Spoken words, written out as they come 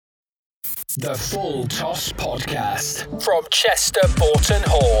The Full Toss Podcast from Chester Boughton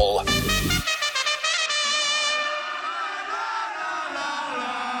Hall.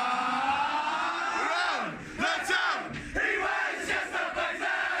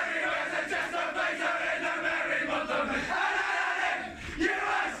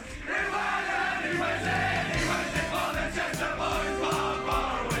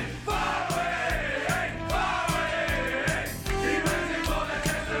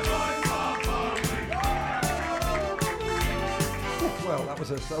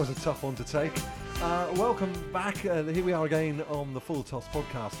 That was a tough one to take. Welcome back. Here we are again on the Full Toss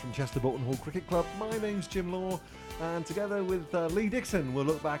podcast from Chester Boughton Hall Cricket Club. My name's Jim Law, and together with Lee Dixon, we'll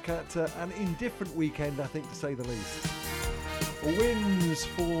look back at an indifferent weekend, I think, to say the least. Wins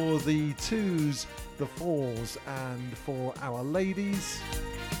for the twos, the fours, and for our ladies.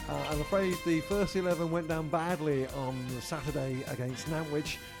 I'm afraid the first 11 went down badly on Saturday against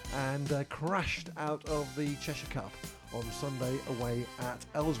Nantwich and crashed out of the Cheshire Cup on Sunday away at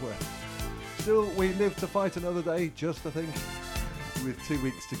Ellsworth. Still, we live to fight another day, just I think, with 2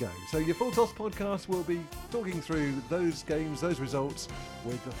 weeks to go. So your Full Toss podcast will be talking through those games, those results,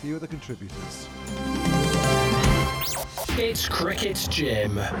 with a few of the contributors. It's Cricket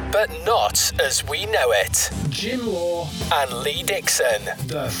Jim, but not as we know it. Jim Law and Lee Dixon,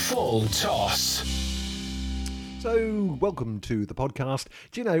 the Full Toss. So, welcome to the podcast.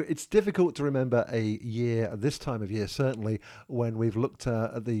 Do you know, it's difficult to remember a year, this time of year certainly, when we've looked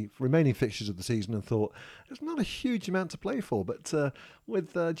at the remaining fixtures of the season and thought, there's not a huge amount to play for, but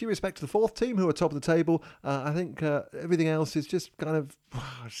with due respect to the fourth team who are top of the table, I think everything else is just kind of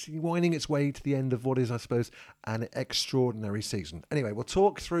winding its way to the end of what is, I suppose, an extraordinary season. Anyway, we'll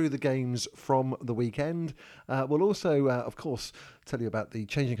talk through the games from the weekend. We'll also, of course, tell you about the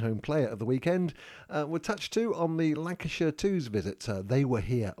changing home player of the weekend. We'll touch too on the Lancashire Twos visit. They were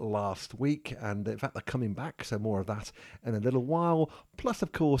here last week, and in fact they're coming back, so more of that in a little while. Plus,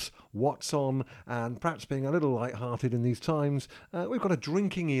 of course, what's on, and perhaps being a little light-hearted in these times, we've got a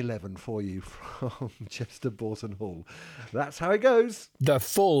drinking 11 for you from Chester Boughton Hall. That's how it goes. The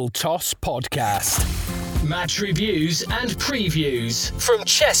Full Toss Podcast. Match reviews and previews from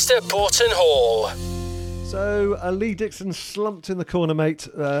Chester Boughton Hall. So, Lee Dixon slumped in the corner, mate.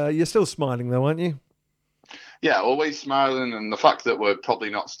 You're still smiling though, aren't you? Yeah, always smiling, and the fact that we're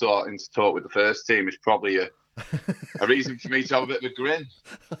probably not starting to talk with the first team is probably a reason for me to have a bit of a grin.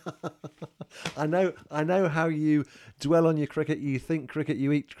 I know how you dwell on your cricket. You think cricket,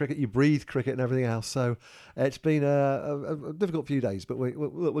 you eat cricket, you breathe cricket, and everything else. So it's been a difficult few days, but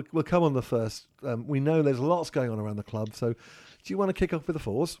we'll come on the first. We know there's lots going on around the club. So, do you want to kick off with the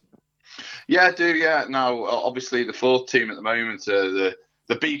fours? Yeah, I do. Yeah. Now, obviously, the fourth team at the moment are the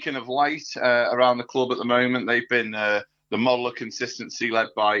beacon of light around the club at the moment. They've been the model of consistency led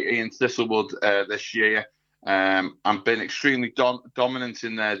by Ian Thistlewood this year, and been extremely dominant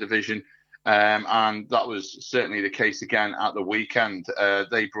in their division. And that was certainly the case again at the weekend.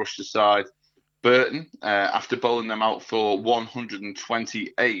 They brushed aside Burton after bowling them out for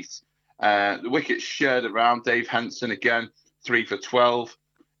 128. The wickets shared around. Dave Henson again, 3 for 12.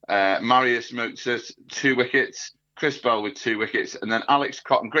 Marius Moses, 2 wickets. Chris Bell with 2 wickets. And then Alex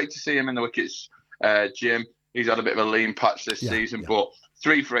Cotton, great to see him in the wickets, Jim. He's had a bit of a lean patch this season, but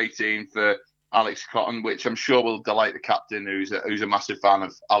 3 for 18 for Alex Cotton, which I'm sure will delight the captain, who's a massive fan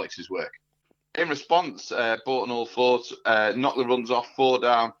of Alex's work. In response, Boughton Hall fought, knocked the runs off, 4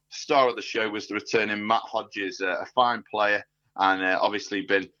 down. Star of the show was the returning Matt Hodges, a fine player, and obviously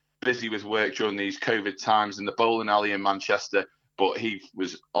been busy with work during these COVID times in the bowling alley in Manchester, but he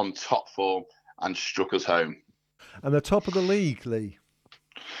was on top form and struck us home. And they're top of the league, Lee.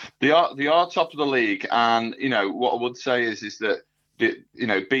 They are top of the league, and what I would say is that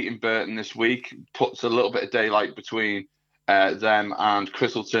beating Burton this week puts a little bit of daylight between them and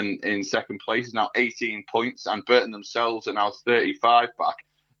Christleton in second place. Now 18 points, and Burton themselves are now 35 back.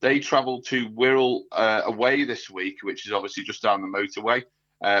 They travelled to Wirral away this week, which is obviously just down the motorway.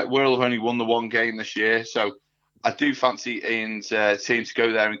 Wirral have only won the 1 game this year, so I do fancy Ian's team to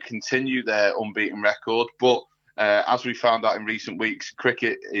go there and continue their unbeaten record. But as we found out in recent weeks,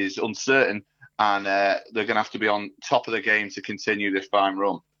 cricket is uncertain, and they're going to have to be on top of the game to continue this fine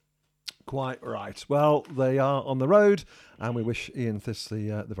run. Quite right. Well, they are on the road, and we wish Ian Thist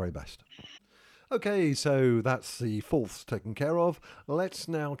the very best. Okay, so that's the fourths taken care of. Let's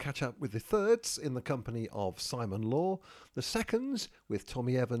now catch up with the thirds in the company of Simon Law, the seconds with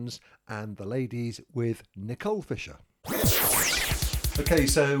Tommy Evans, and the ladies with Nicole Fisher. Okay,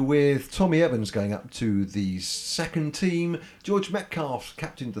 so with Tommy Evans going up to the second team, George Metcalf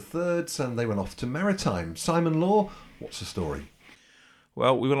captained the thirds, and they went off to Maritime. Simon Law, what's the story?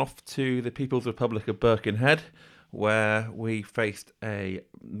 Well, we went off to the People's Republic of Birkenhead, where we faced a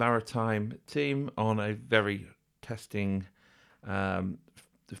maritime team on a very testing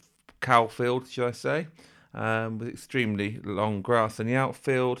cow field, should I say, with extremely long grass in the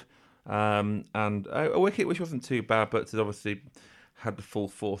outfield, and a wicket which wasn't too bad, but it obviously had the full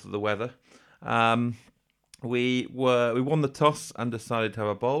force of the weather. We won the toss and decided to have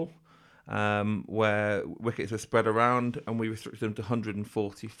a bowl, where wickets were spread around, and we restricted them to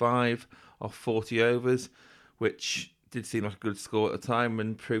 145 off 40 overs, which did seem like a good score at the time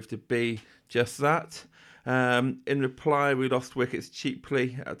and proved to be just that. In reply, we lost wickets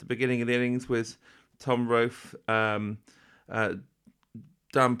cheaply at the beginning of the innings with Tom Rofe,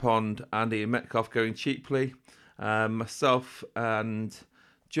 Dan Pond and Ian Metcalf going cheaply. Myself and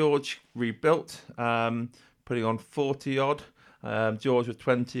George rebuilt, putting on 40 odd. George with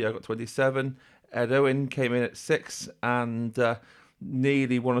 20, I got 27. Ed Owen came in at 6 and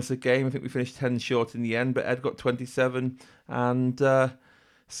nearly won us a game. I think we finished 10 short in the end, but Ed got 27 and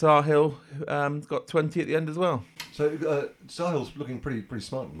Sahil got 20 at the end as well. So Sahil's looking pretty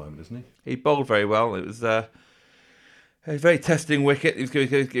smart at the moment, isn't he? He bowled very well. It was a very testing wicket.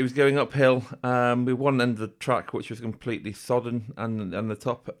 He was going uphill. We one end of the track, which was completely sodden, and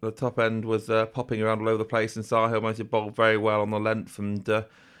the top end was popping around all over the place. And Sahil managed to bowl very well on the length and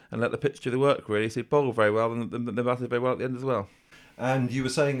let the pitch do the work, really. So he bowled very well, and they batted very well at the end as well. And you were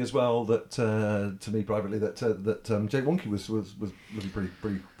saying as well that to me privately that Jake Wonky was looking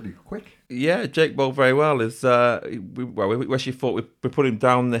pretty quick. Yeah, Jake bowled very well. We actually thought we put him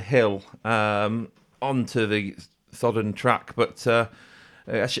down the hill onto the sodden track, but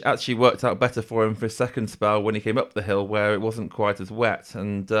it actually worked out better for him for his second spell when he came up the hill, where it wasn't quite as wet,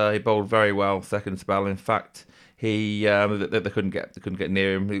 and he bowled very well second spell. In fact, they couldn't get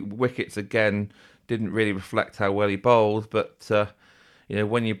near him. Wickets again didn't really reflect how well he bowled, but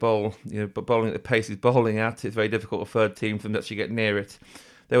when you bowl, bowling at the pace he's bowling at, it's very difficult for third team for them to actually get near it.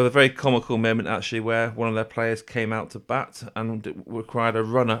 There was a very comical moment actually where one of their players came out to bat and required a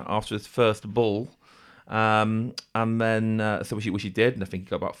runner after his first ball, and then which he did, and I think he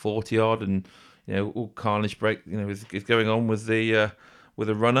got about 40 odd, and all carnage break is going on with the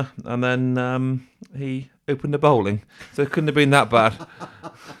runner, and then he opened the bowling, so it couldn't have been that bad.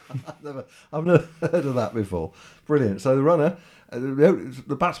 I've never heard of that before. Brilliant. So the runner,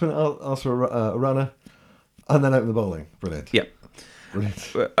 the batsman asked for a runner, and then opened the bowling. Brilliant. Yep.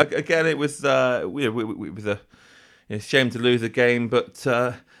 Brilliant. Again, it was it was a shame to lose the game, but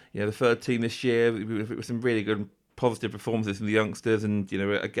the third team this year, it was some really good positive performances from the youngsters, and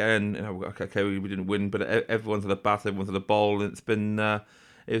okay, we didn't win, but everyone's had a bat, everyone's had a bowl, and it's been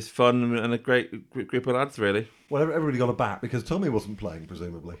it was fun and a great group of lads, really. Well, everybody got a bat because Tommy wasn't playing,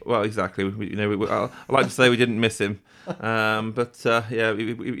 presumably. Well, exactly. I like to say we didn't miss him, but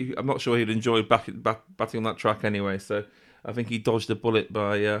I'm not sure he'd enjoy batting on that track anyway. So I think he dodged a bullet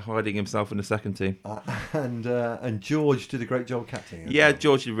by hiding himself in the second team. And George did a great job captaining. Yeah,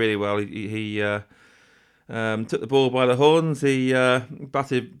 George did really well. He took the ball by the horns. He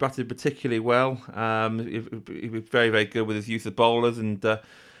batted particularly well. He was very, very good with his use of bowlers, and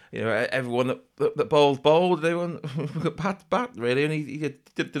everyone that bowled, everyone bat really, and he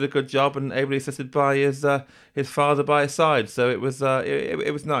did a good job, and ably assisted by his father by his side. So it was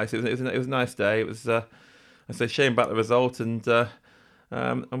nice. It was a nice day. It was I say shame about the result, and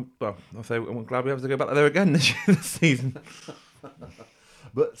I'm glad we have to go back there again this season.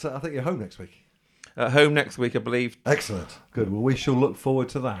 But I think you're home next week. At home next week, I believe. Excellent. Good. Well, we shall look forward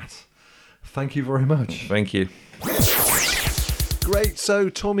to that. Thank you very much. Thank you. Great. So,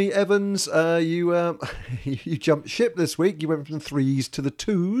 Tommy Evans, you jumped ship this week. You went from 3s to the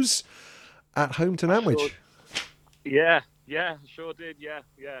 2s at home to Nantwich. Yeah, sure did. Yeah.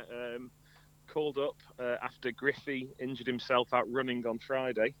 Called up after Griffey injured himself out running on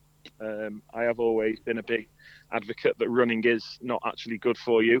Friday. I have always been a big advocate that running is not actually good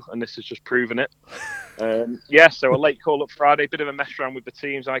for you, and this has just proven it. So a late call up Friday, bit of a mess around with the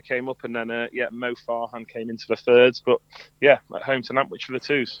teams. I came up, and then Mo Farhan came into the thirds, but at home to Nantwich for the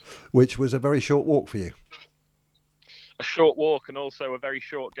 2s. Which was a very short walk for you. A short walk and also a very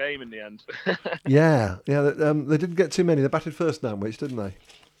short game in the end. Yeah. They didn't get too many. They batted first Nantwich, didn't they?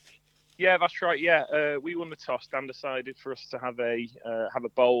 Yeah, that's right. Yeah, we won the toss. Dan decided for us to have a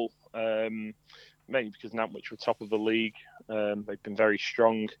bowl, mainly because Nantwich were top of the league. They've been very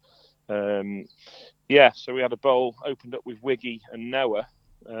strong. So we had a bowl, opened up with Wiggy and Noah,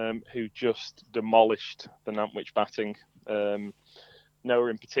 who just demolished the Nantwich batting. Noah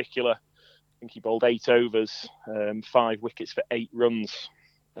in particular, I think he bowled 8 overs, 5 wickets for 8 runs.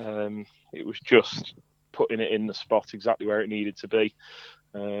 It was just putting it in the spot exactly where it needed to be.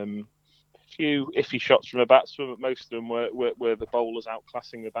 Few iffy shots from a batsman, but most of them were the bowlers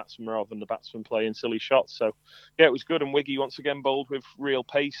outclassing the batsman rather than the batsman playing silly shots. So, yeah, it was good. And Wiggy once again bowled with real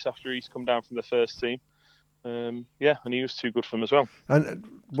pace after he's come down from the first team. And he was too good for them as well.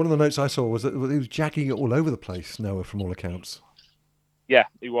 And one of the notes I saw was that he was jacking it all over the place, Noah, from all accounts. Yeah,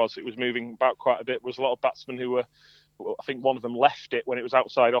 he was. It was moving about quite a bit. There was a lot of batsmen who were, I think one of them left it when it was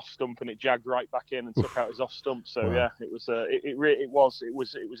outside off stump and it jagged right back in and took out his off stump. So wow. Yeah, it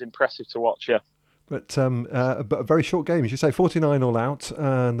was impressive to watch. Yeah. But a very short game, as you say, 49 all out,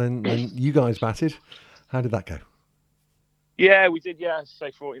 and then you guys batted. How did that go? Yeah, we did. Yeah,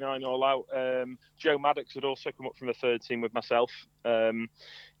 say 49 all out. Joe Maddox had also come up from the third team with myself.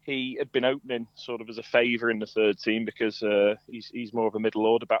 He had been opening sort of as a favour in the third team because he's more of a middle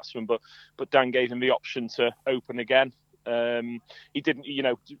order batsman. But Dan gave him the option to open again. He didn't,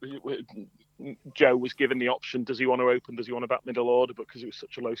 Joe was given the option. Does he want to open? Does he want to bat middle order? But because it was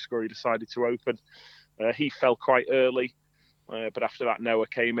such a low score, he decided to open. He fell quite early. But after that, Noah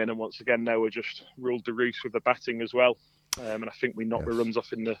came in, and once again, Noah just ruled the roost with the batting as well. And I think we knocked the runs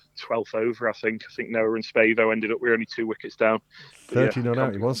off in the 12th over, I think Noah and Spavo ended up, we were only 2 wickets down. 30 not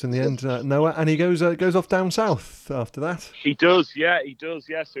out he was in the end, Noah, and he goes off down south after that. He does, yeah.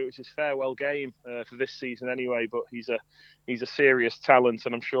 So it was his farewell game for this season anyway, but he's a serious talent,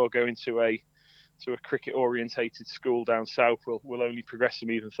 and I'm sure going to a cricket orientated school down south will only progress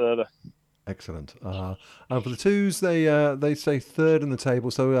him even further. Excellent. And for the twos, they say third in the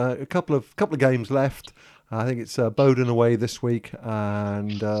table, so a couple of games left. I think it's Bowden away this week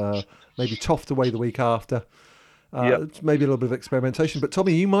and maybe Toft away the week after. It's maybe a little bit of experimentation. But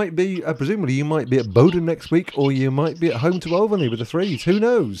Tommy, you might be, presumably you might be at Bowden next week, or you might be at home to Overley with the threes. Who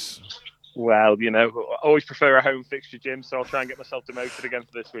knows? Well, I always prefer a home fixture, Jim, so I'll try and get myself demoted again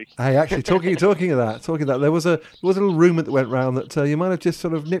for this week. Hey, actually, talking of that, there was a little rumour that went round that you might have just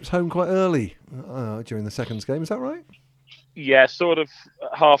sort of nipped home quite early during the second game. Is that right? Yeah, sort of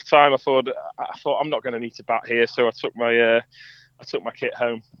at half time. I thought I'm not going to need to bat here, so I took my kit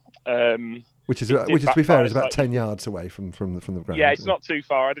home. Which is to be fair, is about 10 yards away from the ground. Yeah, it's not too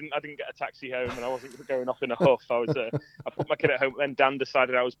far. I didn't get a taxi home, and I wasn't going off in a huff. I put my kit at home. Then Dan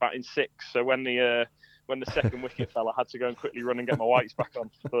decided I was batting 6, so when the second wicket fell, I had to go and quickly run and get my whites back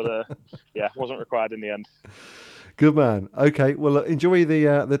on. But wasn't required in the end. Good man. Okay, well, enjoy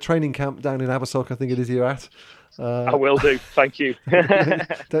the training camp down in Abersock, I think it is you're at. I will do. Thank you.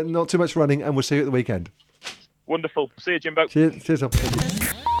 Not too much running, and we'll see you at the weekend. Wonderful. See you, Jimbo. Cheers.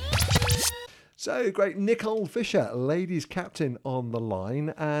 So great, Nicole Fisher, ladies captain on the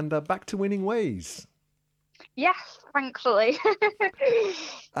line, and back to winning ways. Yes, thankfully.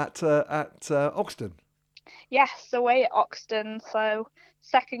 at Oxton. Yes, away at Oxton. So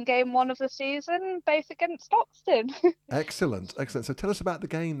second game 1 of the season, both against Oxton. Excellent. So tell us about the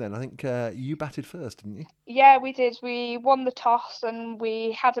game then. I think you batted first, didn't you? Yeah, we did. We won the toss and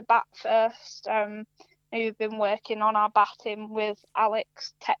we had a bat first. We've been working on our batting with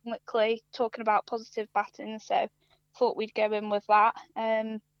Alex, technically, talking about positive batting, so thought we'd go in with that.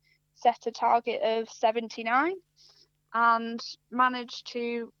 Set a target of 79 and managed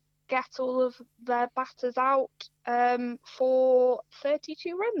to get all of their batters out for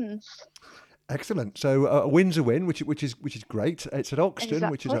 32 runs. Excellent. So a win's a win, which is great. It's at Oxton, exactly.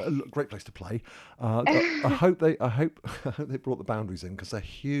 Which is a great place to play. I hope they brought the boundaries in because they're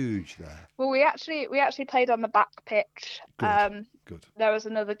huge there. Well, we actually played on the back pitch. Good. There was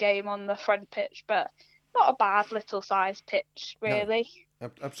another game on the front pitch, but not a bad little size pitch, really. No,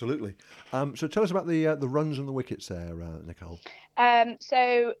 absolutely. So tell us about the runs and the wickets there, Nicole.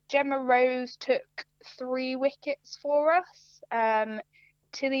 So Gemma Rose took 3 wickets for us.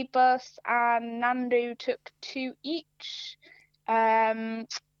 Tilly Buss and Nandu took 2 each. I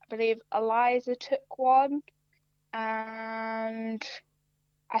believe Eliza took 1. And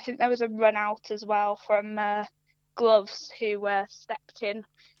I think there was a run out as well from Gloves, who stepped in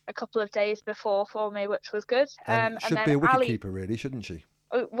a couple of days before for me, which was good. Should be a wicketkeeper, really, shouldn't she?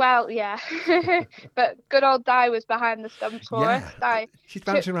 Well, yeah. But good old Di was behind the stumps for us. Di she's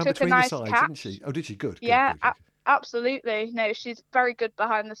bouncing around between the sides, didn't she? Oh, did she? Good. Yeah, good. Absolutely. No, she's very good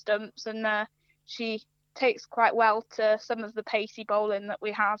behind the stumps, and she takes quite well to some of the pacey bowling that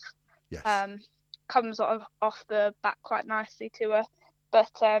we have. Yes. Comes off the back quite nicely to her.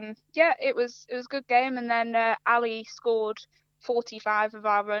 But it was a good game. And then Ali scored 45 of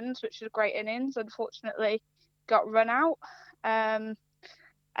our runs, which was a great innings. Unfortunately, got run out. And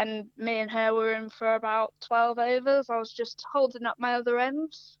me and her were in for about 12 overs. I was just holding up my other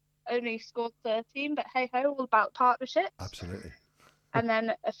end. Only scored 13, but hey ho, all about partnership. Absolutely. and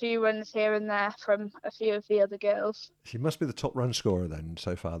then a few runs here and there from a few of the other girls. She must be the top run scorer then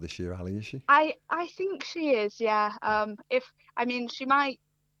so far this year, Ali, is she? I think she is, yeah. She might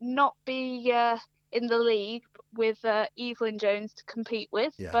not be in the league with Evelyn Jones to compete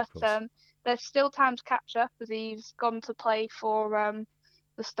with, but there's still time to catch up as Eve's gone to play for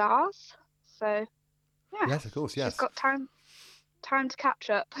the Stars. So yeah, yes, of course, yes. She's got time to catch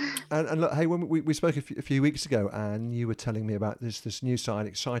up. And look, hey, when we spoke a few weeks ago, and you were telling me about this new side,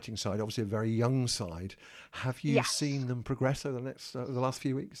 exciting side, obviously a very young side. Have you seen them progress over the last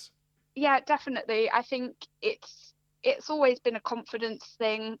few weeks? Yeah, definitely. I think it's always been a confidence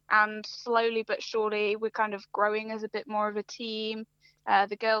thing, and slowly but surely we're kind of growing as a bit more of a team.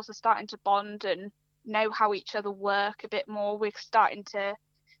 The girls are starting to bond and know how each other work a bit more. We're starting to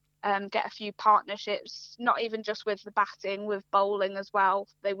get a few partnerships, not even just with the batting, with bowling as well.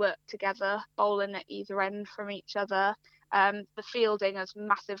 They work together, bowling at either end from each other. The fielding has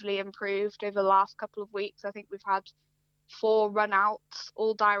massively improved over the last couple of weeks. I think we've had 4 run-outs,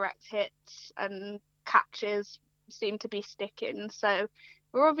 all direct hits, and catches seem to be sticking. So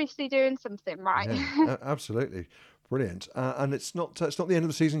we're obviously doing something right. Yeah, absolutely. Brilliant. And it's not the end of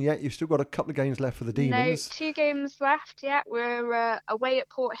the season yet. You've still got a couple of games left for the Demons. No, 2 games left. Yeah, we're away at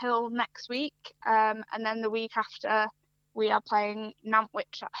Port Hill next week, and then the week after we are playing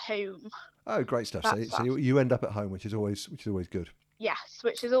Nantwich at home. Oh, great stuff! So you end up at home, which is always good. Yes,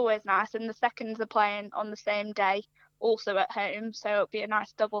 which is always nice. And the seconds are playing on the same day, also at home. So it'll be a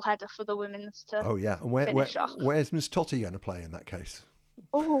nice double header for the women's to. Oh yeah, and where's Miss Totty going to play in that case?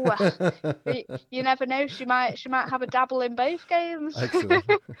 Oh, you never know. She might have a dabble in both games. Excellent,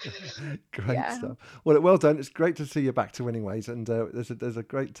 great stuff. Well done. It's great to see you back to winning ways, and there's a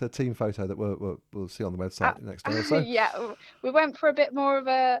great team photo that we'll see on the website next day or so. Yeah, we went for a bit more of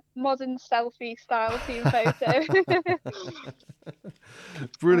a modern selfie style team photo.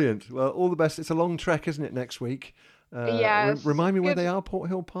 Brilliant. Well, all the best. It's a long trek, isn't it? Next week. Remind me where they are. Port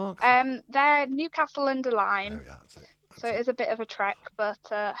Hill Park. They're Newcastle under Lyme. Oh yeah, that's it. So it is a bit of a trek, but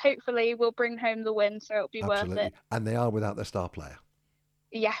hopefully we'll bring home the win, so it'll be worth it. And they are without their star player.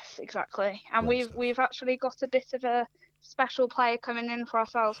 Yes, exactly. And we've actually got a bit of a special player coming in for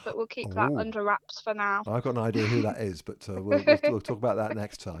ourselves, but we'll keep that under wraps for now. I've got an idea who that is, but we'll talk about that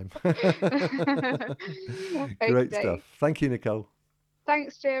next time. Great stuff. Thank you, Nicole.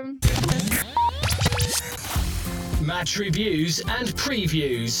 Thanks, Jim. Match reviews and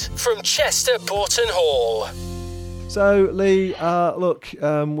previews from Chester Boughton Hall. So, Lee, look,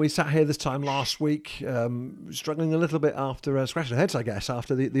 we sat here this time last week, struggling a little bit after scratching our heads, I guess,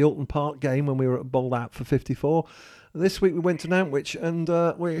 after the Alton Park game when we were bowled out for 54. This week we went to Nantwich and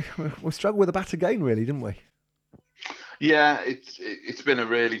we struggled with the bat again, really, didn't we? Yeah, it's been a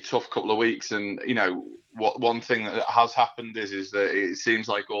really tough couple of weeks, and one thing that has happened is that it seems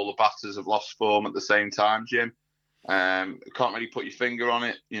like all the batters have lost form at the same time, Jim. Can't really put your finger on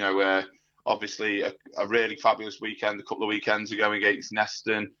it, Obviously, a really fabulous weekend a couple of weekends ago against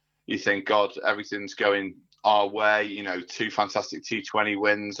Neston. You think, God, everything's going our way. 2 fantastic T20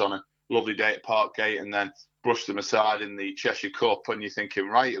 wins on a lovely day at Parkgate, and then brush them aside in the Cheshire Cup. And you're thinking,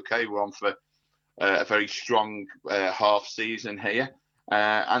 right, okay, we're on for a very strong half season here.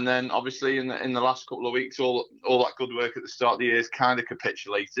 And then, obviously, in the last couple of weeks, all that good work at the start of the year has kind of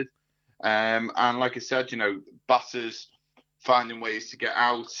capitulated. And like I said, batters finding ways to get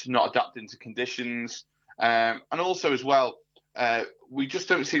out, not adapting to conditions. And also as well, we just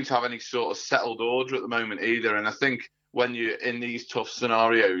don't seem to have any sort of settled order at the moment either. And I think when you're in these tough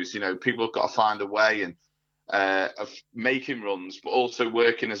scenarios, people have got to find a way of making runs, but also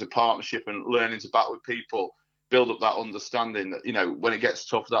working as a partnership and learning to bat with people, build up that understanding that, when it gets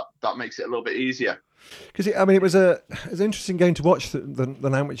tough, that makes it a little bit easier. Because it was an interesting game to watch, the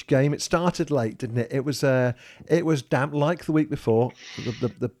Nantwich game. It started late, didn't it? It was damp like the week before.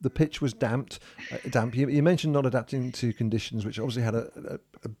 The pitch was damp. You mentioned not adapting to conditions, which obviously had a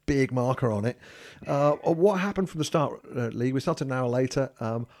big marker on it. What happened from the start, Lee? We started an hour later.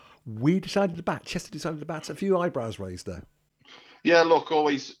 We decided to bat. Chester decided to bat. A few eyebrows raised there. Yeah, look,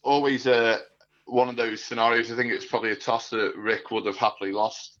 always one of those scenarios. I think it's probably a toss that Rick would have happily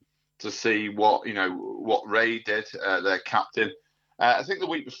lost to see what Ray did, their captain. I think the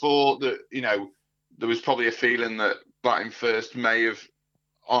week before that, there was probably a feeling that batting first may have,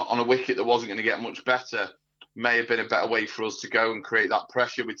 on a wicket that wasn't going to get much better, may have been a better way for us to go and create that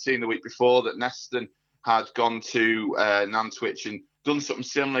pressure. We'd seen the week before that Neston had gone to Nantwich and done something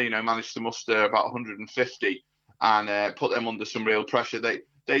similar, managed to muster about 150 and put them under some real pressure.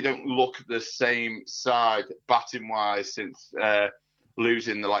 They don't look the same side batting-wise since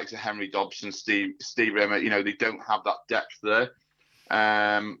losing the likes of Henry Dobson, Steve Rimmer. They don't have that depth there.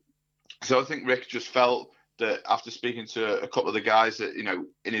 So I think Rick just felt that after speaking to a couple of the guys that,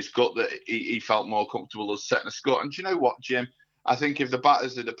 in his gut, that he felt more comfortable us setting a score. And do you know what, Jim? I think if the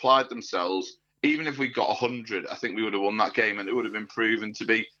batters had applied themselves, even if we got 100, I think we would have won that game, and it would have been proven to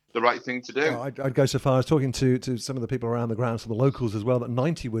be the right thing to do. Oh, I'd go so far as talking to some of the people around the ground, some of the locals as well, that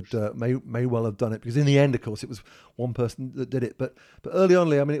 90 would may well have done it, because in the end, of course, it was one person that did it. But early on,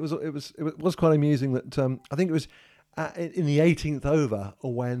 Lee, I mean, it was quite amusing that I think it was in the 18th over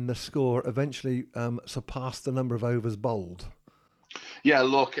when the score eventually surpassed the number of overs bowled. Yeah,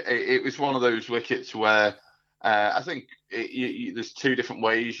 look, it was one of those wickets where I think there's two different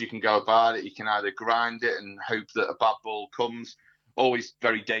ways you can go about it. You can either grind it and hope that a bad ball comes. Always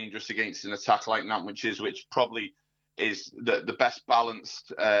very dangerous against an attack like Nantwich is, which probably is the best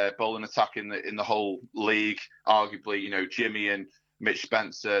balanced bowling attack in the whole league. Arguably, Jimmy and Mitch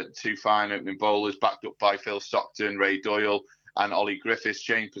Spencer, two fine opening bowlers, backed up by Phil Stockton, Ray Doyle, and Ollie Griffiths.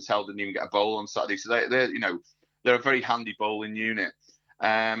 Shane Patel didn't even get a bowl on Saturday, so they're a very handy bowling unit.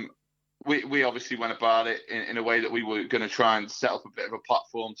 We obviously went about it in a way that we were going to try and set up a bit of a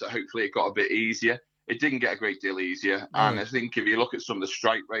platform so hopefully it got a bit easier. It didn't get a great deal easier. And I think if you look at some of the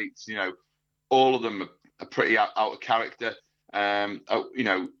strike rates, all of them are pretty out of character. I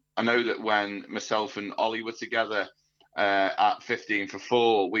know that when myself and Ollie were together at 15 for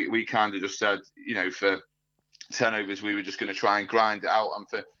 4, we kind of just said, for 10 overs, we were just going to try and grind it out. And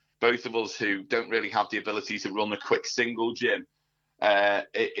for both of us who don't really have the ability to run a quick single, Jim,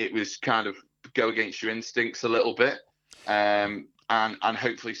 it was kind of go against your instincts a little bit. And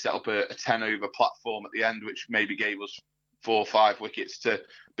hopefully set up a 10-over platform at the end, which maybe gave us 4 or 5 wickets to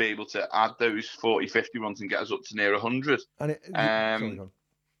be able to add those 40, 50 runs and get us up to near 100. And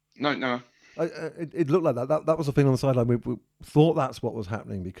No. It looked like that. That was the thing on the sideline. We thought that's what was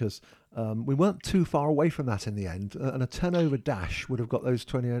happening because we weren't too far away from that in the end. And a 10-over dash would have got those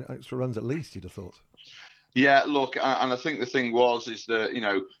 20 extra runs at least, you'd have thought. Yeah, look, and I think the thing is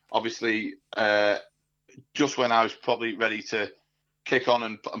that, obviously, just when I was probably ready to kick on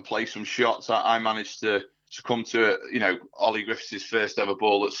and play some shots, I managed to succumb to Ollie Griffiths' first ever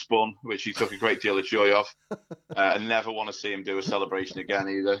ball that spun, which he took a great deal of joy of. I never want to see him do a celebration again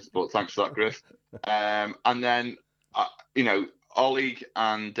either, but thanks for that, Griff. And then Ollie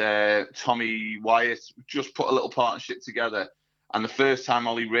and Tommy Wyatt just put a little partnership together, and the first time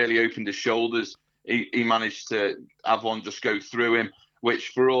Ollie really opened his shoulders, he managed to have one just go through him, which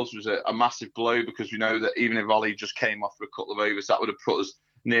for us was a massive blow, because we know that even if Ollie just came off for a couple of overs, that would have put us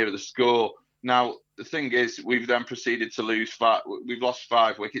nearer the score. Now, the thing is, we've then proceeded to lose 5. We've lost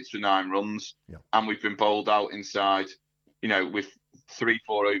 5 wickets for 9 runs, and we've been bowled out inside, with 3-4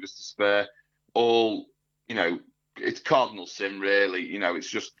 overs to spare. All, it's cardinal sin, really. It's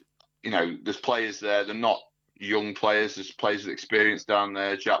just, there's players there. They're not young players. There's players with experience down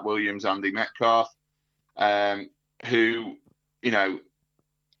there, Jack Williams, Andy Metcalf, who,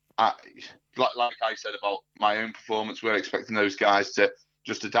 like I said about my own performance, we're expecting those guys to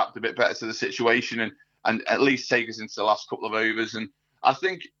just adapt a bit better to the situation and at least take us into the last couple of overs. And I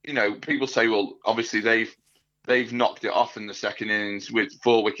think, people say, well, obviously they've knocked it off in the second innings with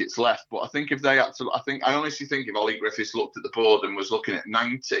 4 wickets left. But I think if they had to, I honestly think if Ollie Griffiths looked at the board and was looking at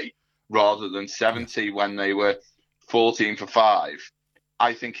 90 rather than 70 when they were 14 for 5,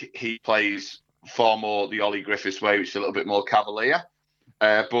 I think he plays far more the Ollie Griffiths way, which is a little bit more cavalier.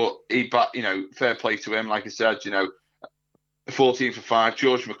 But fair play to him. Like I said, 14 for 5.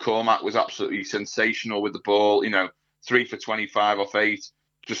 George McCormack was absolutely sensational with the ball. 3 for 25 off 8.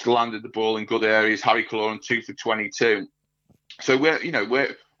 Just landed the ball in good areas. Harry Cloran 2 for 22. So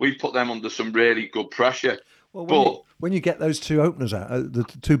we've put them under some really good pressure. Well, when you get those 2 openers out, the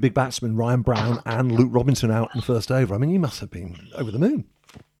 2 big batsmen, Ryan Brown and Luke Robinson, out in the first over, I mean, you must have been over the moon.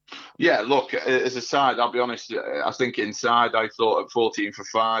 Yeah, look, as a side, I'll be honest, I think inside I thought at 14 for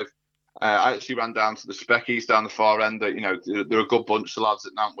 5, I actually ran down to the Speckies down the far end. They're a good bunch of lads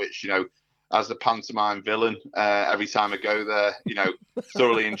at Nantwich, as the pantomime villain. Every time I go there,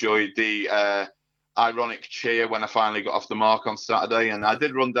 thoroughly enjoyed the ironic cheer when I finally got off the mark on Saturday. And I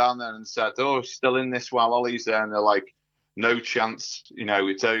did run down there and said, oh, still in this while Ollie's there. And they're like, no chance,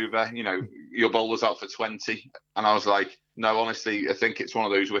 it's over. Your bowler's out for 20. And I was like, no, honestly, I think it's one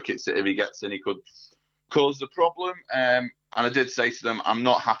of those wickets that if he gets in, he could cause the problem. And I did say to them, I'm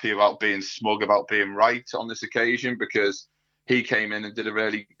not happy about being smug about being right on this occasion, because he came in and did a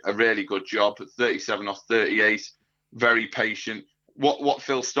really good job at 37 off 38, very patient. What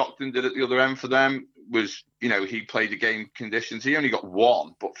Phil Stockton did at the other end for them was, he played the game conditions. He only got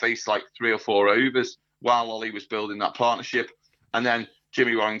 1, but faced like 3 or 4 overs while Ollie was building that partnership. And then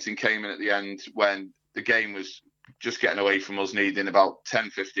Jimmy Warrington came in at the end when the game was just getting away from us needing about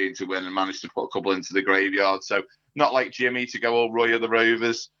 10-15 to win and managed to put a couple into the graveyard. So not like Jimmy to go all Roy of the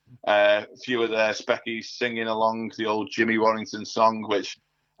Rovers. A few of their speckies singing along the old Jimmy Warrington song, which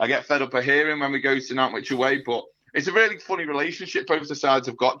I get fed up of hearing when we go to Nantwich away. But it's a really funny relationship both the sides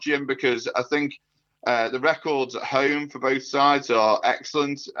have got, Jim, because I think the records at home for both sides are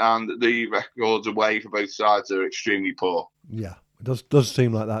excellent and the records away for both sides are extremely poor. Yeah, it does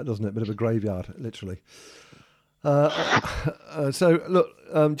seem like that, doesn't it? Bit of a graveyard, literally. So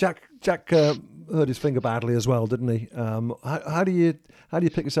look, Jack hurt his finger badly as well, didn't he? How do you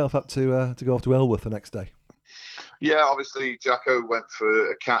pick yourself up to go off to Elworth the next day? Yeah, obviously Jacko went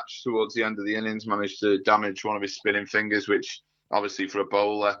for a catch towards the end of the innings, managed to damage one of his spinning fingers, which obviously for a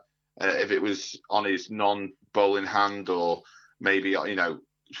bowler, if it was on his non-bowling hand or maybe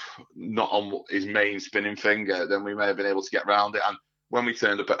not on his main spinning finger, then we may have been able to get round it. And when we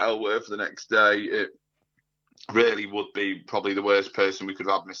turned up at Elworth the next day, it really would be probably the worst person we could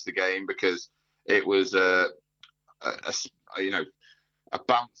have missed the game, because it was a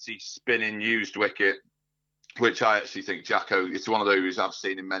bouncy spinning used wicket, which I actually think Jacko, it's one of those I've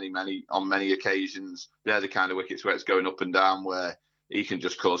seen in on many occasions. They're the kind of wickets where it's going up and down, where he can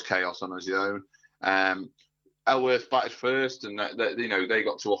just cause chaos on his own. Elworth batted first, and they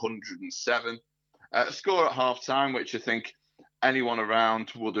got to 107. Score at half time, which I think anyone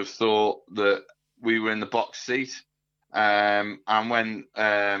around would have thought that we were in the box seat. And when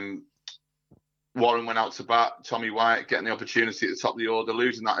Warren went out to bat, Tommy Wyatt getting the opportunity at the top of the order,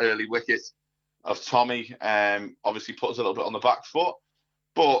 losing that early wicket of Tommy, obviously put us a little bit on the back foot.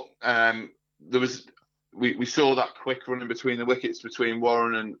 But we saw that quick running between the wickets between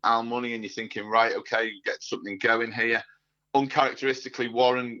Warren and Al Money, and you're thinking, right, okay, you get something going here. Uncharacteristically,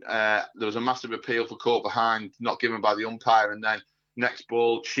 Warren, there was a massive appeal for caught behind, not given by the umpire, and then next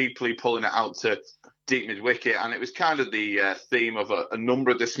ball, cheaply pulling it out to deep mid-wicket. And it was kind of the theme of a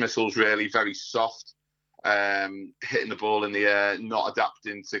number of dismissals, really, very soft, hitting the ball in the air, not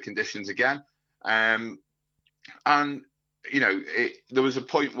adapting to conditions again. And, there was a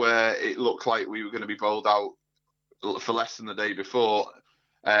point where it looked like we were going to be bowled out for less than the day before.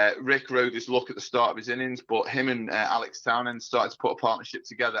 Rick rode his luck at the start of his innings, but him and Alex Townend started to put a partnership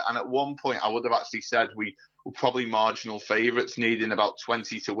together. And at one point, I would have actually said we were probably marginal favourites, needing about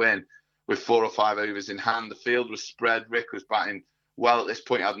 20 to win with 4 or 5 overs in hand. The field was spread. Rick was batting well at this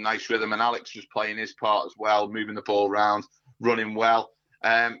point, had a nice rhythm, and Alex was playing his part as well, moving the ball around, running well.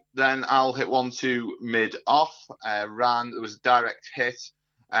 Then Al hit 1-2 mid-off, ran. There was a direct hit.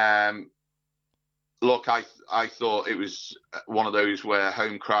 Look, I thought it was one of those where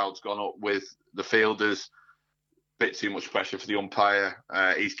home crowd's gone up with the fielders. Bit too much pressure for the umpire.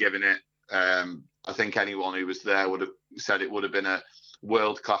 He's given it. I think anyone who was there would have said it would have been a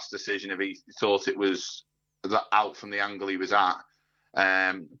world-class decision if he thought it was out from the angle he was at.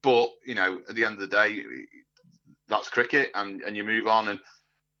 But, at the end of the day, that's cricket, and you move on. And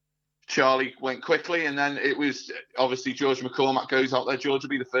Charlie went quickly, and then it was obviously George McCormack goes out there. George will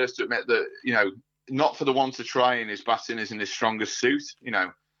be the first to admit that, not for the one to try, and his batting isn't his strongest suit,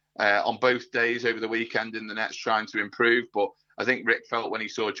 on both days over the weekend in the nets trying to improve. But I think Rick felt when he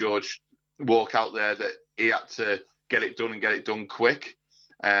saw George walk out there that he had to get it done and get it done quick.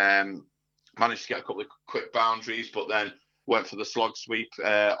 Managed to get a couple of quick boundaries, but then went for the slog sweep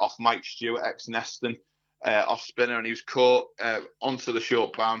off Mike Stewart, ex-Neston, off spinner, and he was caught onto the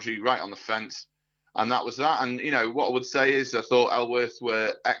short boundary right on the fence. And that was that. And, what I would say is I thought Elworth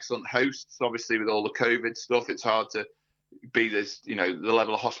were excellent hosts. Obviously, with all the COVID stuff, it's hard to be this, the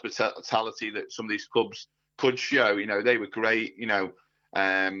level of hospitality that some of these clubs could show. They were great,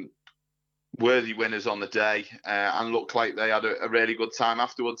 worthy winners on the day, and looked like they had a really good time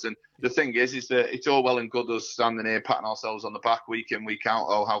afterwards. And the thing is that it's all well and good us standing here patting ourselves on the back week in, week out,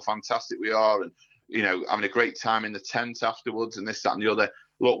 oh, how fantastic we are, and, having a great time in the tent afterwards and this, that and the other.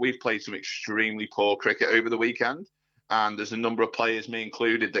 Look, we've played some extremely poor cricket over the weekend, and there's a number of players, me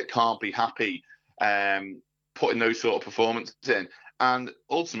included, that can't be happy putting those sort of performances in. And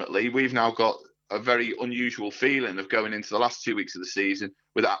ultimately, we've now got a very unusual feeling of going into the last 2 weeks of the season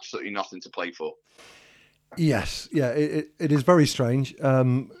with absolutely nothing to play for. Yes, yeah, it is very strange.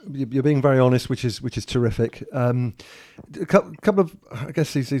 You're being very honest, which is terrific. A couple of, I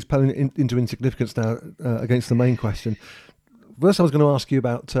guess, these playing into insignificance now against the main question. First, I was going to ask you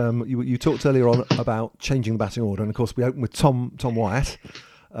about you talked earlier on about changing the batting order, and of course we opened with Tom Wyatt,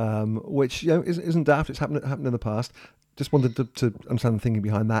 which isn't daft. It's happened in the past. Just wanted to understand the thinking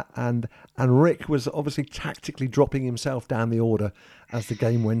behind that, and Rick was obviously tactically dropping himself down the order as the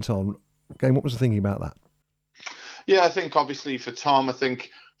game went on. What was the thinking about that? Yeah, I think obviously for Tom, I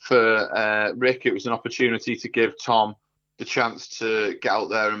think for Rick, it was an opportunity to give Tom the chance to get out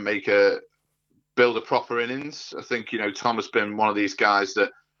there and build a proper innings. I think, Tom has been one of these guys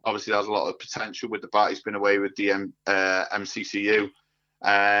that obviously has a lot of potential with the bat. He's been away with the MCCU.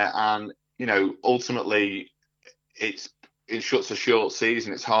 And, ultimately, it's such a short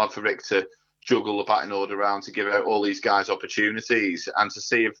season. It's hard for Rick to juggle the batting order around to give out all these guys opportunities and to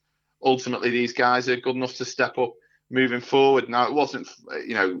see if ultimately these guys are good enough to step up moving forward. Now, it wasn't,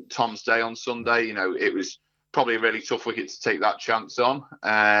 Tom's day on Sunday. It was probably a really tough wicket to take that chance on.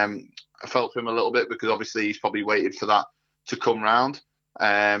 I felt for him a little bit because obviously he's probably waited for that to come round.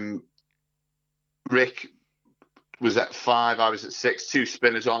 Rick was at 5, I was at 6, 2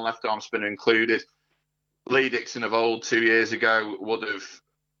 spinners on, left arm spinner included. Lee Dixon of old 2 years ago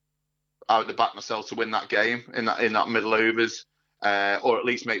I would have backed myself to win that game in that middle overs, or at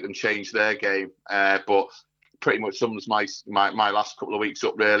least make them change their game. But pretty much sums my last couple of weeks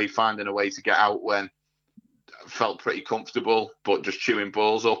up, really, finding a way to get out when I felt pretty comfortable, but just chewing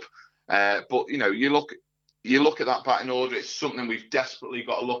balls up. But you look at that batting order, it's something we've desperately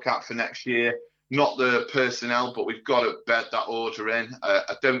got to look at for next year. Not the personnel, but we've got to bed that order in.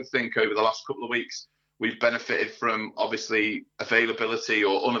 I don't think over the last couple of weeks we've benefited from obviously availability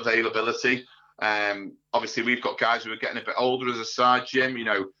or unavailability. Obviously we've got guys who are getting a bit older as a side, Jim,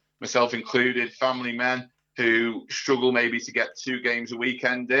 myself included, family men who struggle maybe to get 2 games a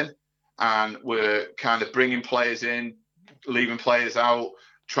weekend in, and we're kind of bringing players in, leaving players out,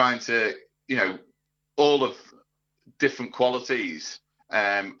 trying to, all of different qualities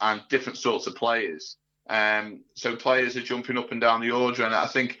and different sorts of players. So players are jumping up and down the order, and I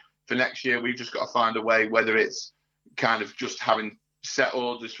think for next year we've just got to find a way, whether it's kind of just having set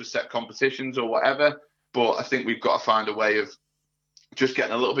orders for set competitions or whatever, but I think we've got to find a way of just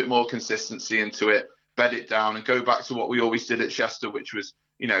getting a little bit more consistency into it, bed it down, and go back to what we always did at Chester, which was,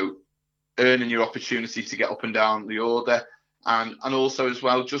 earning your opportunity to get up and down the order, and also as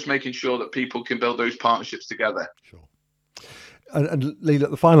well just making sure that people can build those partnerships together. Sure. And Lee,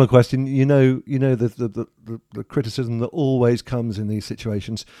 look, the final question, the criticism that always comes in these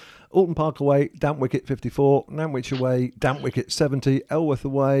situations. Alton Park away, damp wicket 54, Nantwich away, damp wicket 70, Elworth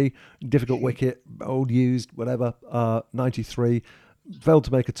away, difficult wicket, old used, whatever, 93, failed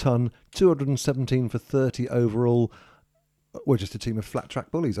to make a ton, 217 for 30 overall. We're just a team of flat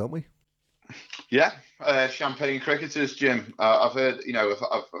track bullies, aren't we? Yeah, champagne cricketers, Jim. I've heard,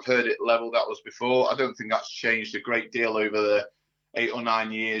 I've heard it levelled at us before. I don't think that's changed a great deal over the 8 or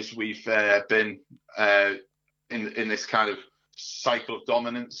 9 years we've been in this kind of cycle of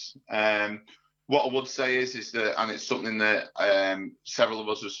dominance. What I would say is that, and it's something that several of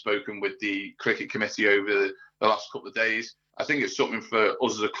us have spoken with the cricket committee over the last couple of days. I think it's something for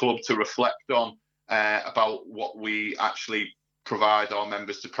us as a club to reflect on about what we actually provide our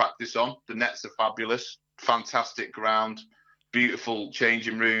members to practice on. The nets are fabulous, fantastic ground, beautiful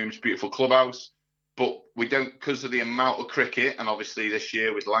changing rooms, beautiful clubhouse. But we don't, because of the amount of cricket, and obviously this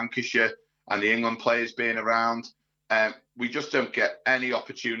year with Lancashire and the England players being around, we just don't get any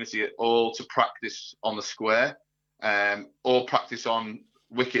opportunity at all to practice on the square or practice on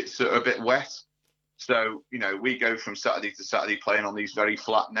wickets that are a bit wet. So, we go from Saturday to Saturday playing on these very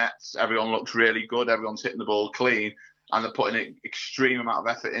flat nets. Everyone looks really good. Everyone's hitting the ball clean, and they're putting an extreme amount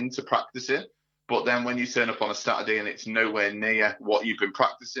of effort into practicing. But then when you turn up on a Saturday and it's nowhere near what you've been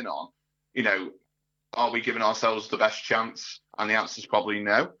practicing on, are we giving ourselves the best chance? And the answer is probably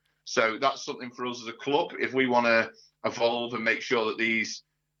no. So that's something for us as a club. If we want to evolve and make sure that these,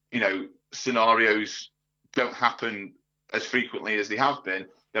 scenarios don't happen as frequently as they have been,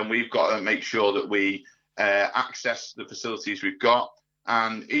 then we've got to make sure that we access the facilities we've got.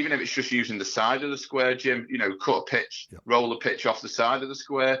 And even if it's just using the side of the square, Jim, cut a pitch, roll the pitch off the side of the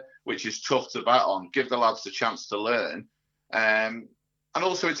square, which is tough to bat on, give the lads a chance to learn. And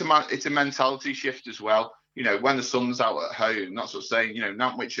also it's a mentality shift as well. When the sun's out at home, that's what's saying,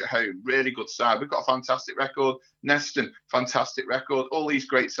 Nantwich at home, really good side. We've got a fantastic record. Neston, fantastic record. All these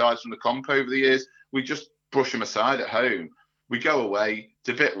great sides from the comp over the years, we just brush them aside at home. We go away, it's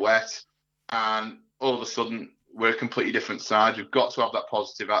a bit wet, and all of a sudden we're a completely different side. We've got to have that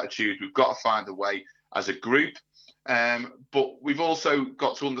positive attitude. We've got to find a way as a group. But we've also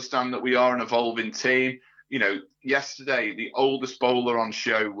got to understand that we are an evolving team. Yesterday, the oldest bowler on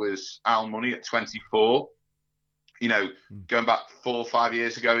show was Al Money at 24. Going back 4 or 5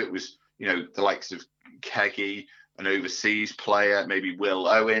 years ago, it was, the likes of Keggy, an overseas player, maybe Will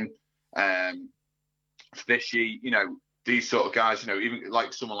Owen, Fishy, these sort of guys, even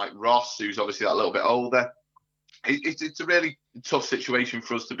like someone like Ross, who's obviously that little bit older. It's a really tough situation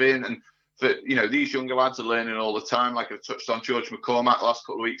for us to be in. And these younger lads are learning all the time. Like I've touched on, George McCormack the last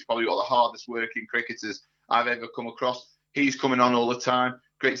couple of weeks, probably one of the hardest working cricketers I've ever come across. He's coming on all the time.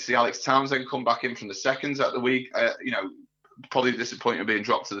 Great to see Alex Townsend come back in from the seconds at the week. Probably disappointing being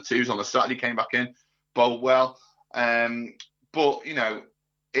dropped to the twos on the Saturday. Came back in, bowled well. But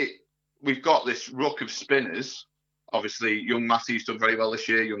we've got this ruck of spinners. Obviously, young Matty's done very well this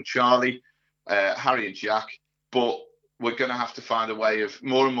year. Young Charlie, Harry and Jack. But we're going to have to find a way of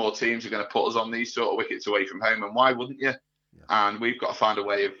more and more teams are going to put us on these sort of wickets away from home. And why wouldn't you? Yeah. And we've got to find a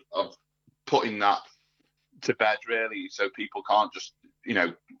way of putting that to bed, really, so people can't just,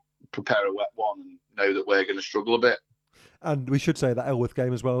 prepare a wet one and know that we're going to struggle a bit. And we should say that Elworth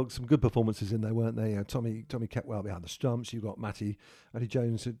game as well, some good performances in there, weren't they? Tommy kept well behind the stumps. You've got Matty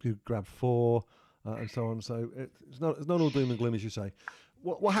Jones who grabbed 4 and so on. So it's not all doom and gloom, as you say.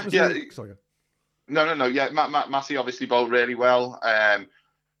 What happens? Yeah. Sorry. No. Yeah, Matty obviously bowled really well.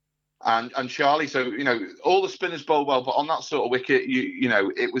 And Charlie, so, all the spinners bowl well, but on that sort of wicket,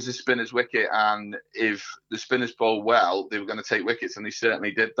 it was a spinner's wicket. And if the spinners bowl well, they were going to take wickets, and they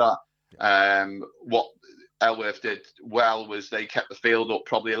certainly did that. What Elworth did well was they kept the field up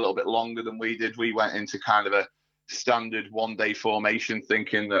probably a little bit longer than we did. We went into kind of a standard one-day formation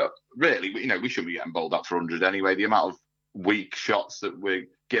thinking that really, we shouldn't be getting bowled out for 100 anyway. The amount of weak shots that we're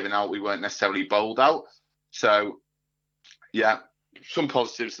giving out, we weren't necessarily bowled out. So, yeah, some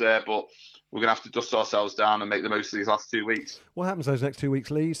positives there, but we're going to have to dust ourselves down and make the most of these last 2 weeks. What happens those next 2 weeks,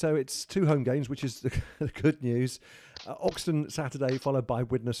 Lee? So it's 2 home games, which is the good news. Oxton Saturday, followed by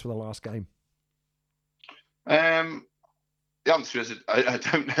Widnes for the last game. The answer is I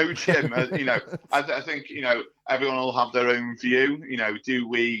don't know, Jim. I think everyone will have their own view. Do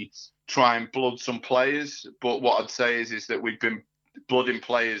we try and blood some players? But what I'd say is that we've been blooding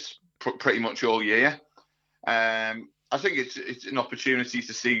players pretty much all year. I think it's an opportunity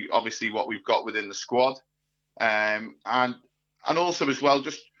to see obviously what we've got within the squad, and also as well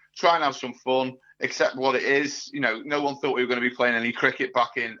just try and have some fun. Accept what it is. No one thought we were going to be playing any cricket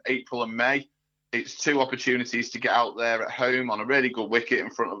back in April and May. It's 2 opportunities to get out there at home on a really good wicket in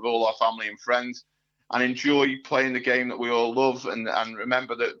front of all our family and friends and enjoy playing the game that we all love. And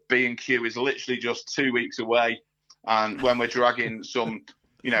remember that B&Q is literally just 2 weeks away. And when we're dragging some,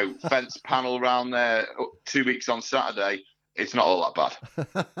 fence panel around there 2 weeks on Saturday, it's not all that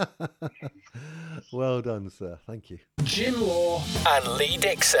bad. Well done, sir. Thank you. Jim Law and Lee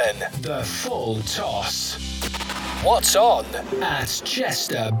Dixon, the full toss. What's on at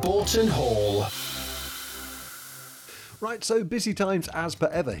Chester Boughton Hall? Right, so busy times as per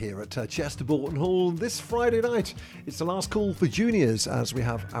ever here at Chester Boughton Hall this Friday night. It's the last call for juniors as we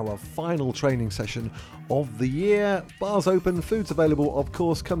have our final training session of the year. Bars open, food's available, of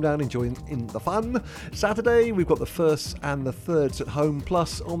course. Come down and join in the fun. Saturday, we've got the firsts and the thirds at home.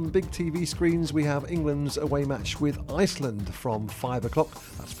 Plus, on big TV screens, we have England's away match with Iceland from 5 o'clock.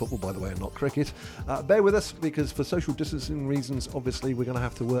 That's football, by the way, and not cricket. Bear with us, because for social distancing reasons, obviously, we're going to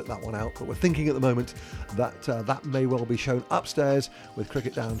have to work that one out. But we're thinking at the moment that that may well be shown upstairs with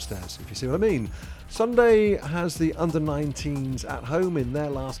cricket downstairs, if you see what I mean. Sunday has the under-19s at home in their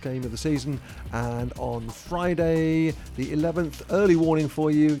last game of the season, and on Friday the 11th, early warning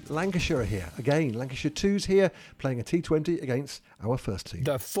for you, Lancashire are here again. Lancashire 2's here playing a T20 against our first team.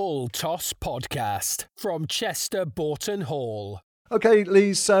 The Full Toss Podcast from Chester Boughton Hall. Okay,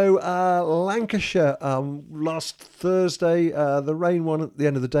 Lee, so Lancashire, last Thursday, the rain won at the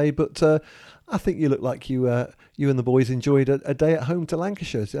end of the day, but I think you look like you and the boys enjoyed a day at home to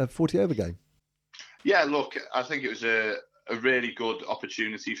Lancashire, a 40-over game. Yeah, look, I think it was a really good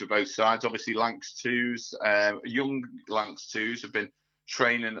opportunity for both sides. Obviously, Lancs 2s, young Lancs 2s have been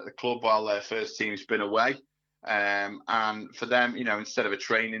training at the club while their first team's been away. And for them, instead of a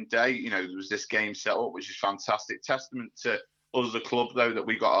training day, there was this game set up, which is fantastic. Testament to us as a club, though, that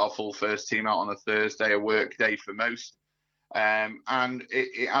we got our full first team out on a Thursday, a work day for most. And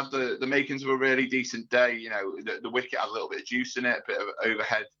it had the makings of a really decent day. The wicket had a little bit of juice in it, a bit of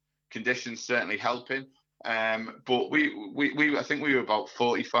overhead conditions certainly helping. But I think we were about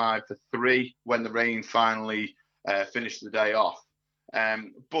 45 for 3 when the rain finally finished the day off.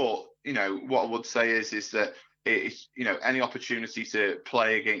 But what I would say is that it's any opportunity to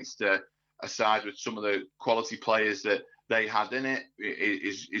play against a side with some of the quality players that they had in it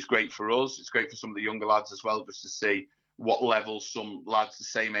is great for us. It's great for some of the younger lads as well, just to see what level some lads the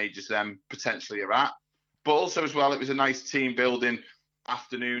same age as them potentially are at. But also as well, it was a nice team building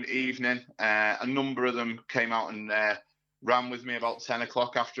afternoon, evening. A number of them came out and ran with me about 10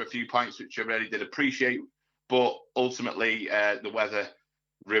 o'clock after a few pints, which I really did appreciate. But ultimately, the weather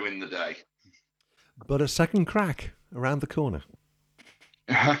ruined the day. But a second crack around the corner.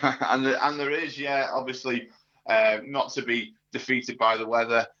 and there is, obviously, not to be defeated by the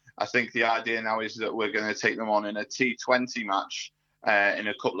weather. I think the idea now is that we're going to take them on in a T20 match in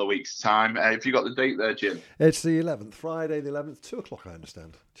a couple of weeks' time. Have you got the date there, Jim? It's the 11th, Friday the 11th, 2 o'clock, I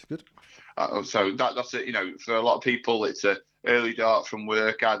understand. Which is good. So that's it. For a lot of people, it's an early dart from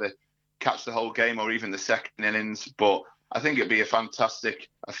work, either catch the whole game or even the second innings. But I think it'd be a fantastic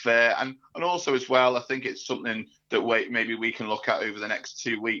affair. And also as well, I think it's something that maybe we can look at over the next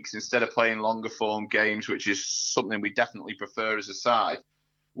 2 weeks instead of playing longer form games, which is something we definitely prefer as a side.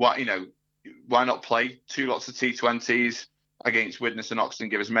 Why not play 2 lots of T20s against Widnes and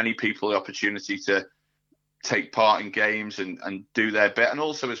Oxton, give as many people the opportunity to take part in games and do their bit. And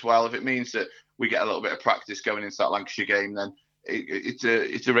also as well, if it means that we get a little bit of practice going into that Lancashire game, then it's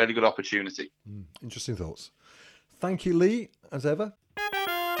a really good opportunity. Interesting thoughts. Thank you, Lee, as ever.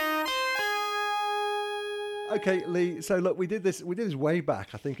 Okay, Lee. So look, we did this way back.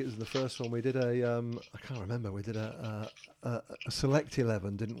 I think it was the first one. We did I can't remember. We did a select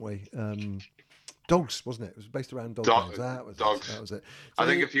 11, didn't we? Dogs, wasn't it? It was based around dogs. Dogs. That was it. So I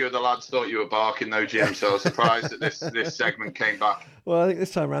think a few of the lads thought you were barking though, Jim. So I was surprised that this segment came back. Well, I think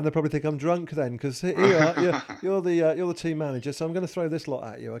this time around they probably think I'm drunk then, because here you are. You're the team manager. So I'm going to throw this lot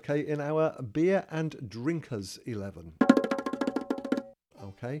at you, okay? In our beer and drinkers 11.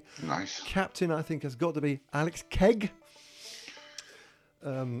 Okay. Nice. Captain, I think, has got to be Alex Kegg.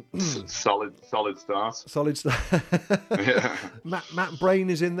 Solid start. Solid start. Yeah. Matt Brain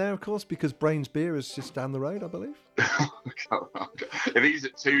is in there, of course, because Brain's beer is just down the road, I believe. If he's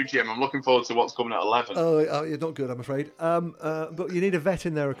at 2, Jim, I'm looking forward to what's coming at 11. Oh, you're not good, I'm afraid. But you need a vet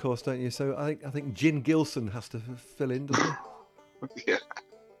in there, of course, don't you? So I think Gin Gilson has to fill in, doesn't he? Yeah.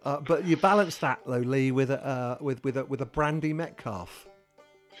 But you balance that though, Lee, with a brandy Metcalf.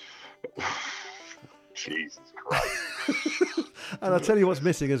 Jesus Christ. And I'll tell you what's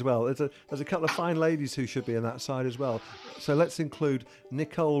missing as well. There's a couple of fine ladies who should be in that side as well. So let's include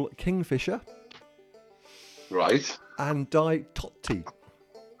Nicole Kingfisher. Right. And Di Totti.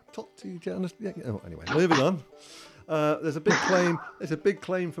 Totti, do you understand? Yeah. Oh, anyway, moving on. There's a big claim. There's a big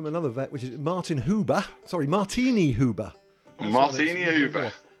claim from another vet, which is Martini Huber. Martini Huber.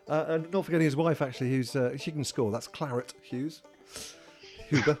 And not forgetting his wife, actually, who's she can score. That's Claret Hughes.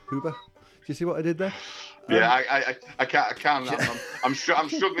 Huber. Do you see what I did there? Yeah, I can't. I'm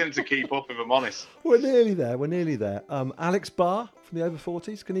struggling to keep up, if I'm honest. We're nearly there. Alex Barr from the over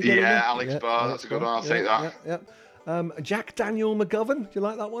 40s. Can he get in there? Alex Barr. That's a good one. I'll take that. Yeah. Jack Daniel McGovern. Do you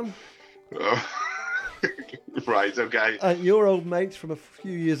like that one? Right. Okay. Your old mate from a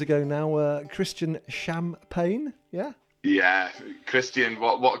few years ago now, Christian Champagne. Yeah. Yeah, Christian,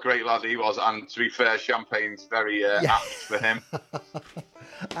 what a great lad he was, and to be fair, Champagne's very apt for him.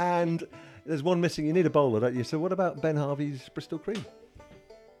 And there's one missing. You need a bowler, don't you? So what about Ben Harvey's Bristol Cream?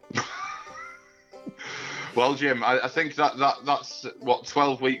 Well, Jim, I think that's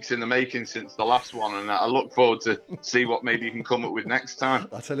 12 weeks in the making since the last one, and I look forward to see what maybe you can come up with next time.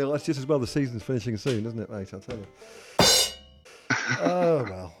 I tell you, that's just as well. The season's finishing soon, isn't it, mate? I'll tell you. Oh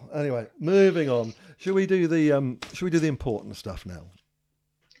well. Anyway, moving on. Should we do the important stuff now?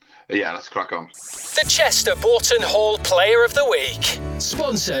 Yeah, let's crack on. The Chester Boughton Hall Player of the Week.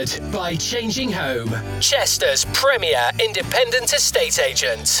 Sponsored by Changing Home, Chester's premier independent estate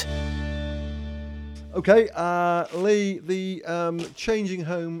agent. Okay, Lee, the Changing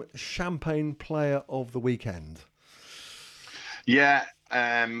Home Champagne Player of the Weekend. Yeah,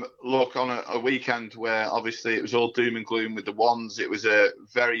 look, on a weekend where obviously it was all doom and gloom with the ones, it was a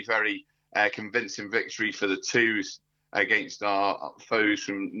very, very convincing victory for the twos against our foes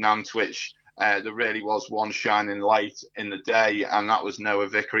from Nantwich. There really was one shining light in the day, and that was Noah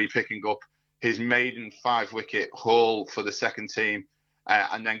Vickery picking up his maiden 5-wicket haul for the second team,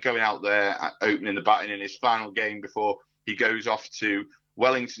 and then going out there, opening the batting in his final game before he goes off to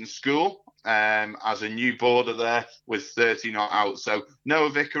Wellington School as a new boarder there with 30 not out. So Noah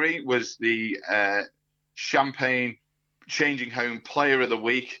Vickery was the Champagne Changing Home Player of the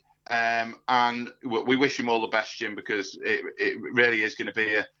Week. And we wish him all the best, Jim, because it really is going to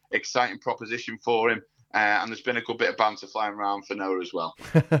be an exciting proposition for him. And there's been a good bit of banter flying around for Noah as well.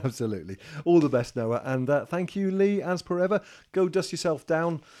 Absolutely. All the best, Noah. And thank you, Lee, as per ever. Go dust yourself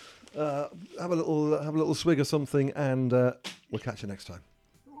down, have a little swig or something, and we'll catch you next time.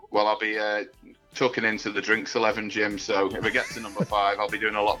 Well, I'll be tucking into the drinks 11, Jim. So if it gets to number 5, I'll be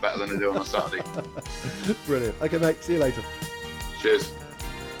doing a lot better than I do on a Saturday. Brilliant. Okay, mate. See you later. Cheers.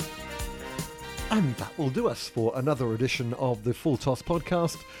 And that will do us for another edition of the Full Toss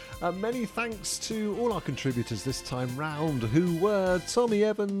podcast. Many thanks to all our contributors this time round, who were Tommy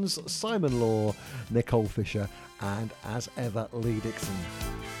Evans, Simon Law, Nicole Fisher, and as ever, Lee Dixon.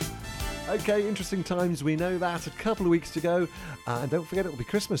 Okay, interesting times, we know that. A couple of weeks to go, and don't forget it will be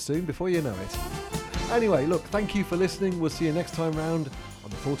Christmas soon before you know it. Anyway, look, thank you for listening. We'll see you next time round on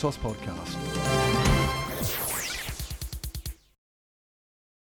the Full Toss podcast.